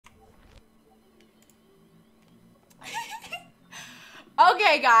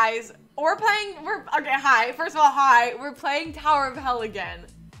Okay, guys, hi. First of all, hi. We're playing Tower of Hell again.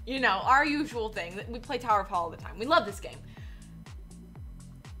 You know, our usual thing. We play Tower of Hell all the time. We love this game.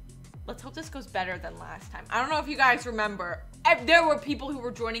 Let's hope this goes better than last time. I don't know if you guys remember. There were people who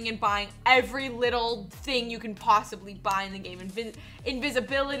were joining and buying every little thing you can possibly buy in the game.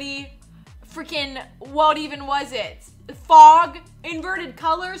 Invisibility, freaking, what even was it? Fog, inverted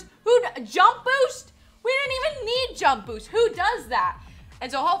colors, jump boost? We didn't even need jump boost. Who does that?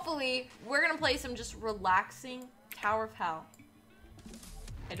 And so hopefully we're gonna play some just relaxing Tower of Hell.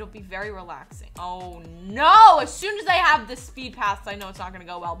 It'll be very relaxing. Oh no! As soon as I have the speed pass, I know it's not gonna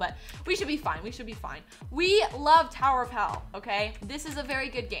go well, but we should be fine. We should be fine. We love Tower of Hell, okay? This is a very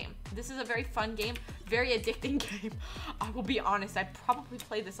good game. This is a very fun game, very addicting game. I will be honest, I probably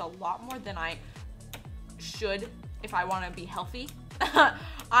play this a lot more than I should if I want to be healthy.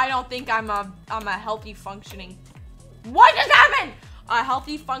 I don't think I'm a healthy functioning. What just happened? A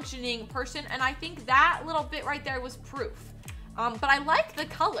healthy functioning person, and I think that little bit right there was proof. But I like the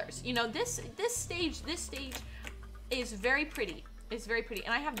colors. You know, this stage is very pretty. It's very pretty,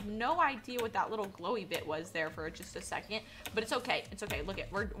 and I have no idea what that little glowy bit was there for just a second. But it's okay. It's okay. Look at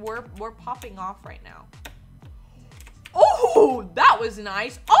we're popping off right now. Oh, that was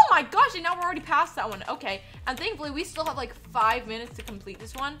nice. Oh my gosh, and now we're already past that one. Okay, and thankfully we still have like 5 minutes to complete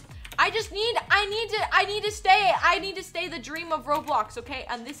this one. I need to stay the dream of Roblox, okay?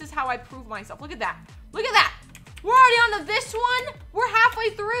 And this is how I prove myself. Look at that. Look at that. We're already on to this one. We're halfway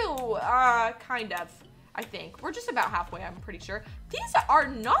through. Kind of. I think. We're just about halfway, I'm pretty sure. These are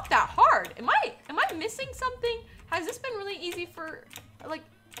not that hard. Am I missing something? Has this been really easy for, like,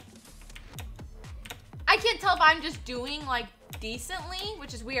 I can't tell if I'm just doing, like, decently,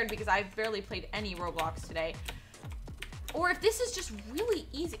 which is weird because I've barely played any Roblox today. Or if this is just really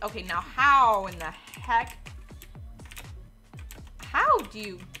easy. Okay, now how in the heck? How do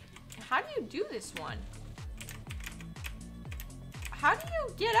you do this one? How do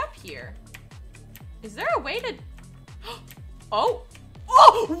you get up here? Is there a way to... Oh!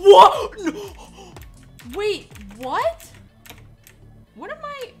 Oh! What? No. Wait, what? What am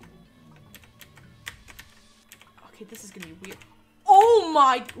I... Okay, this is gonna be weird. Oh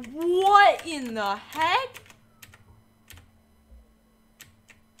my... What in the heck?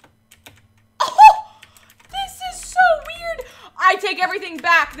 Oh! This is so weird! I take everything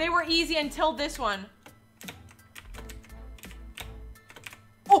back. They were easy until this one.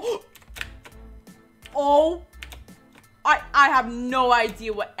 Oh! Oh! I have no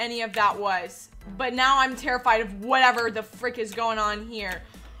idea what any of that was. But now I'm terrified of whatever the frick is going on here.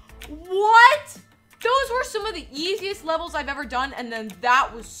 What? Those were some of the easiest levels I've ever done, and then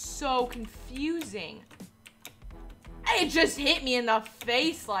that was so confusing. It just hit me in the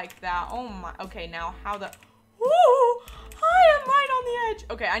face like that. Oh my. Okay, now how the... Ooh! I am right on the edge.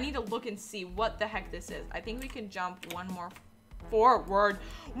 Okay, I need to look and see what the heck this is. I think we can jump one more forward.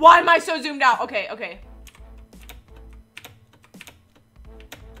 Why am I so zoomed out? Okay, okay.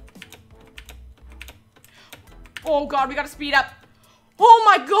 Oh god, we gotta speed up. Oh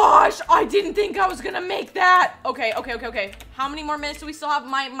my gosh, I didn't think I was gonna make that. Okay, okay, okay, okay. How many more minutes do we still have?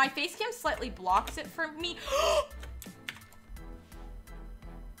 My face cam slightly blocks it for me.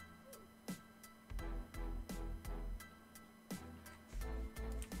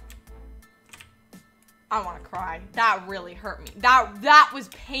 I want to cry. That really hurt me. That was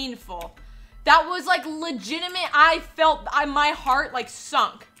painful. That was like legitimate. I felt my heart like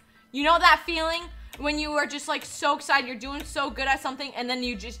sunk. You know that feeling when you are just like so excited, you're doing so good at something, and then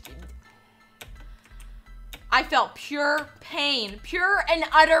you just... I felt pure pain, pure and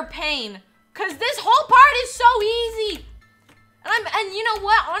utter pain, cause this whole part is so easy. And you know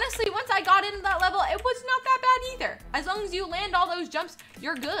what? Honestly, once I got into that level, it was not that bad either. As long as you land all those jumps,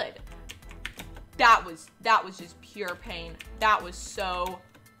 you're good. That was just pure pain. That was so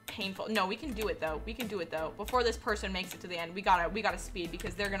painful. No, we can do it though. We can do it though. Before this person makes it to the end, we gotta speed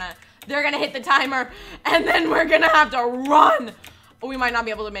because they're gonna hit the timer and then we're gonna have to run. We might not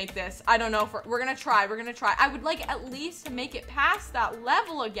be able to make this. I don't know if we're gonna try. We're gonna try. I would like at least to make it past that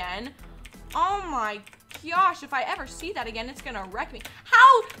level again. Oh my gosh, if I ever see that again, it's gonna wreck me.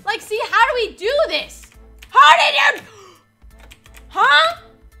 How? Like, see, how do we do this? How did you? Huh?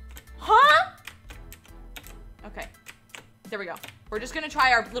 Huh? Okay, there we go. We're just gonna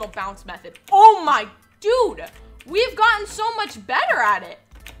try our little bounce method. Oh my, dude, we've gotten so much better at it.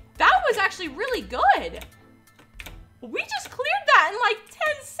 That was actually really good. We just cleared that in like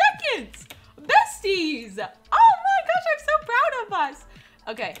 10 seconds. Besties. Oh my gosh, I'm so proud of us.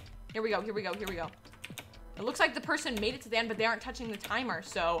 Okay, here we go, here we go, here we go. It looks like the person made it to the end, but they aren't touching the timer,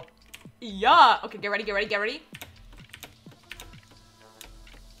 so yeah. Okay, get ready, get ready, get ready.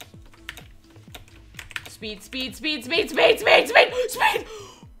 Speed, speed, speed, speed, speed, speed, speed, speed.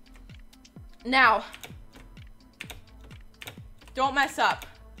 Now. Don't mess up.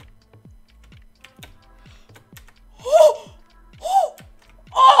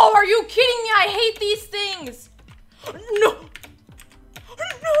 Oh, are you kidding me? I hate these things. No.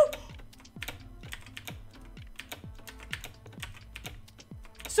 No.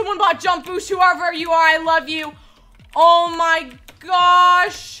 Someone bought jump boost, whoever you are, I love you. Oh my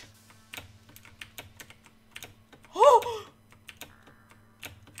gosh. Oh.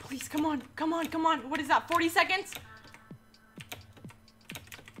 Please, come on, come on, come on. What is that, 40 seconds?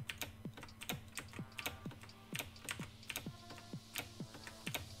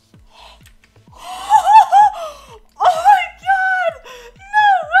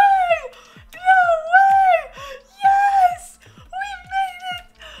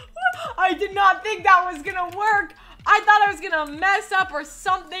 Mess up or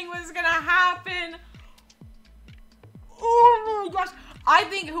something was gonna happen. Oh my gosh. I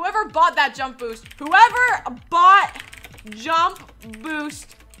think whoever bought that jump boost,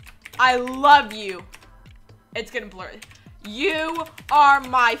 I love you. It's getting blurry. You are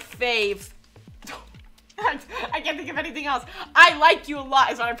my fave. I can't think of anything else. I like you a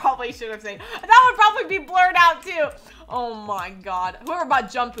lot is what I probably should have said. That would probably be blurred out too. Oh my god. Whoever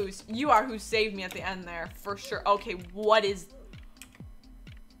bought jump boost, you are who saved me at the end there for sure. Okay, what is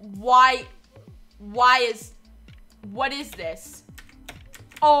what is this?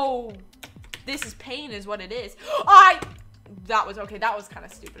 Oh, this is pain is what it is. That was okay. That was kind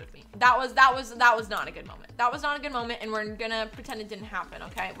of stupid of me. That was not a good moment. That was not a good moment, and we're gonna pretend it didn't happen.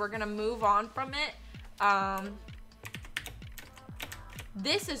 Okay, we're gonna move on from it.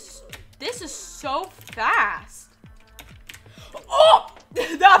 This is so fast. Oh,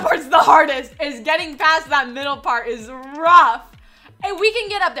 that part's the hardest. Is getting past that middle part is rough. Hey, we can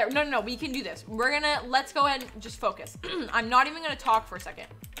get up there. No, we can do this. Let's go ahead and just focus. I'm not even gonna talk for a second.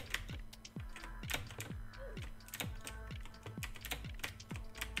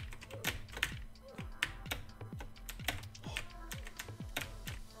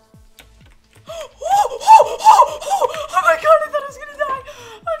 Oh my god, I thought I was gonna die.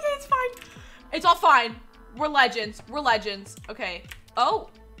 Okay, it's fine. It's all fine. We're legends. We're legends. Okay. Oh.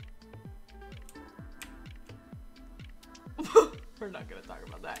 We're not gonna talk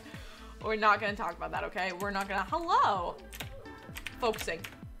about that. We're not gonna talk about that, okay? We're not gonna. Hello. Focusing.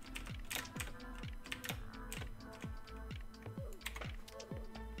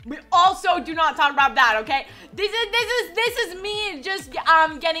 We also do not talk about that, okay? This is me just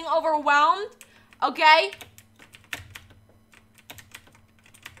getting overwhelmed, okay?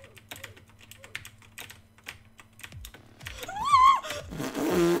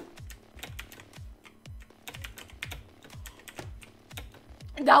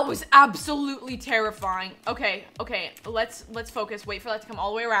 That was absolutely terrifying. Okay, let's focus. Wait for that to come all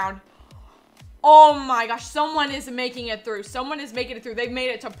the way around. Oh my gosh, someone is making it through. Someone is making it through. They've made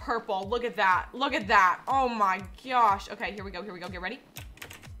it to purple. Look at that. Look at that. Oh my gosh. Okay, here we go. Get ready.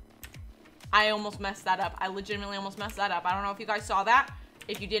 I almost messed that up. I legitimately almost messed that up. I don't know if you guys saw that.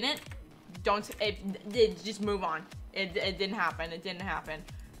 If you didn't, just move on. It didn't happen. It didn't happen.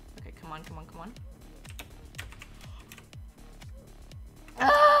 Okay, come on.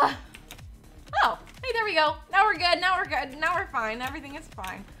 Oh, hey, there we go. Now we're good. Now we're fine. Everything is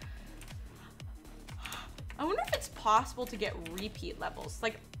fine. I wonder if it's possible to get repeat levels.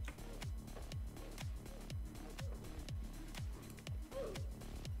 Like,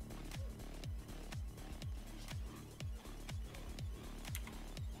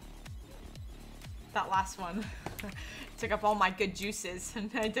 that last one took up all my good juices.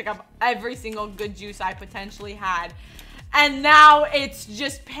 And I took up every single good juice I potentially had. And now it's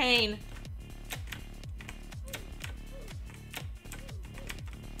just pain.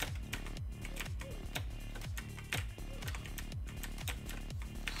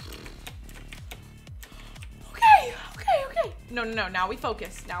 Okay. No. Now we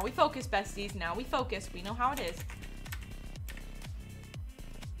focus. Besties. Now we focus. We know how it is.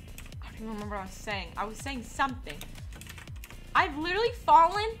 I don't even remember what I was saying. I was saying something. I've literally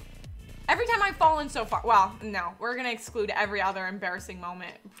fallen. Every time I've fallen so far. Well, no. We're going to exclude every other embarrassing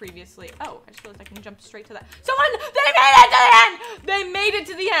moment previously. Oh, I just realized I can jump straight to that. Someone! They made it to the end! They made it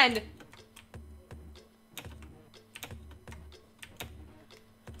to the end!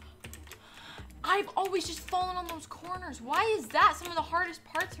 I've always just fallen on those corners. Why is that? Some of the hardest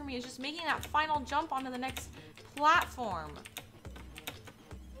parts for me is just making that final jump onto the next platform.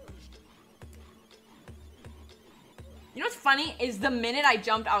 You know what's funny is the minute I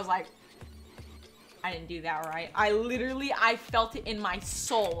jumped, I was like, I didn't do that right. I felt it in my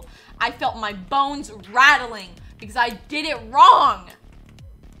soul. I felt my bones rattling because I did it wrong.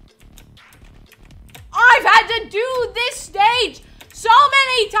 I've had to do this stage so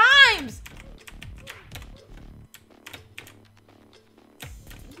many times.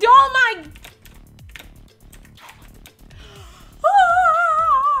 Oh my.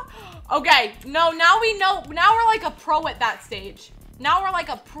 Okay, no, now we know. Now we're like a pro at that stage. Now we're like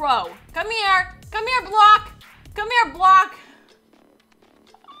a pro. Come here. Come here, Block. Come here, Block.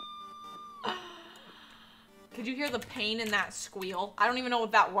 Could you hear the pain in that squeal? I don't even know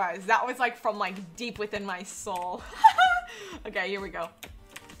what that was. That was like from like deep within my soul. Okay, here we go.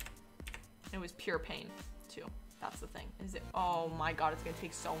 It was pure pain too. That's the thing. Is it? Oh my God, it's gonna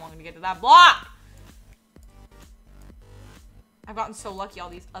take so long to get to that block. I've gotten so lucky all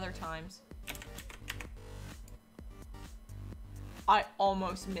these other times. I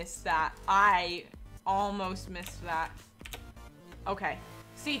almost missed that. I almost missed that. Okay.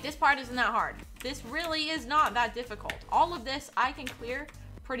 See, this part isn't that hard. This really is not that difficult. All of this I can clear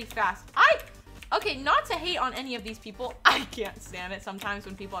pretty fast. Okay, not to hate on any of these people. I can't stand it sometimes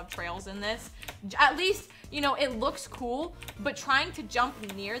when people have trails in this. At least, you know, it looks cool, but trying to jump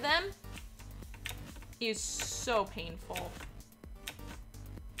near them is so painful.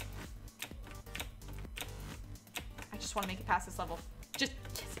 I just want to make it past this level. Just,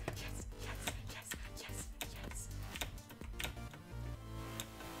 yes, yes, yes, yes, yes, yes.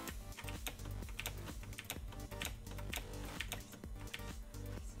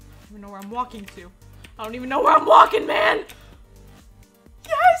 I don't even know where I'm walking to. I don't even know where I'm walking, man.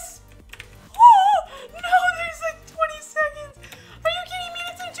 Yes! Oh, no, there's like 20 seconds. Are you kidding me?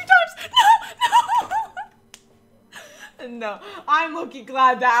 It's in 2 times. No, no. No, I'm looking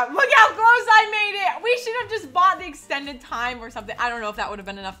glad that. Look how close I made it. We should have just bought the extended time or something. I don't know if that would have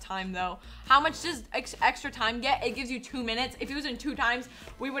been enough time though. How much does extra time get? It gives you 2 minutes. If it was in 2 times,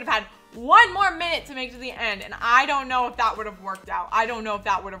 we would have had 1 more minute to make it to the end. And I don't know if that would have worked out. I don't know if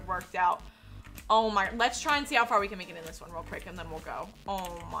that would have worked out. Oh my, let's try and see how far we can make it in this one real quick and then we'll go.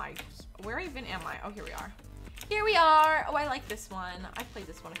 Oh my, where even am I? Oh, here we are. Here we are. Oh, I like this one. I've played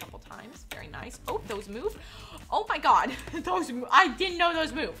this one a couple times. Very nice. Oh, those move. Oh my God. Those move. I didn't know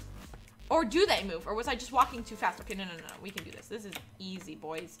those move. Or do they move? Or was I just walking too fast? Okay, no, no, no. We can do this. This is easy,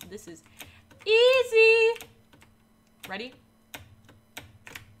 boys. This is easy. Ready?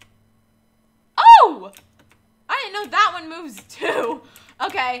 Oh! I didn't know that one moves too.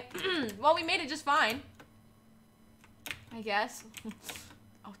 Okay. Well, we made it just fine. I guess.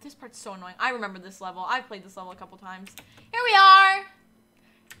 Oh, this part's so annoying. I remember this level. I've played this level a couple times. Here we are.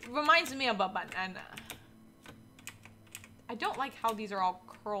 It reminds me of a button. And I don't like how these are all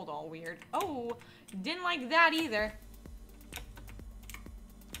curled all weird. Oh, didn't like that either.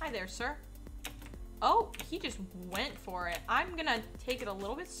 Hi there, sir. Oh, he just went for it. I'm gonna take it a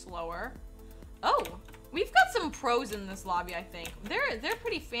little bit slower. Oh, we've got some pros in this lobby, I think. They're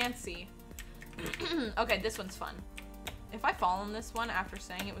pretty fancy. Okay, this one's fun. If I fall on this one after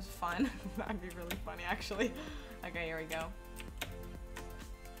saying it was fun, that'd be really funny, actually. Okay, here we go.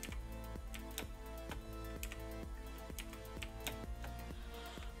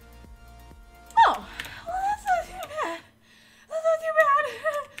 Oh, well, that's not too bad. That's not too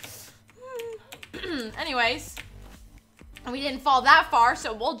bad. Anyways, we didn't fall that far,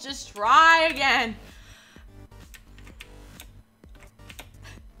 so we'll just try again.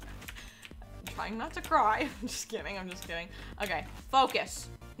 Trying not to cry. I'm just kidding. I'm just kidding. Okay, focus.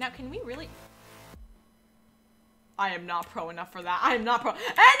 Now, can we really? I am not pro enough for that. I am not pro.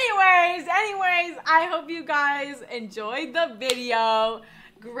 Anyways, I hope you guys enjoyed the video.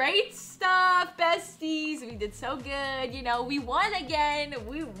 Great stuff, besties. We did so good. You know, we won again.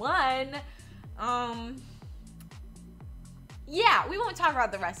 We won. Yeah, we won't talk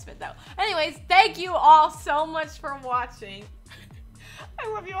about the rest of it though. Anyways, thank you all so much for watching. I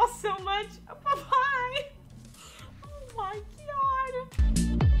love you all so much. Bye-bye. Oh my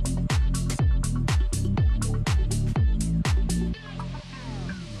God.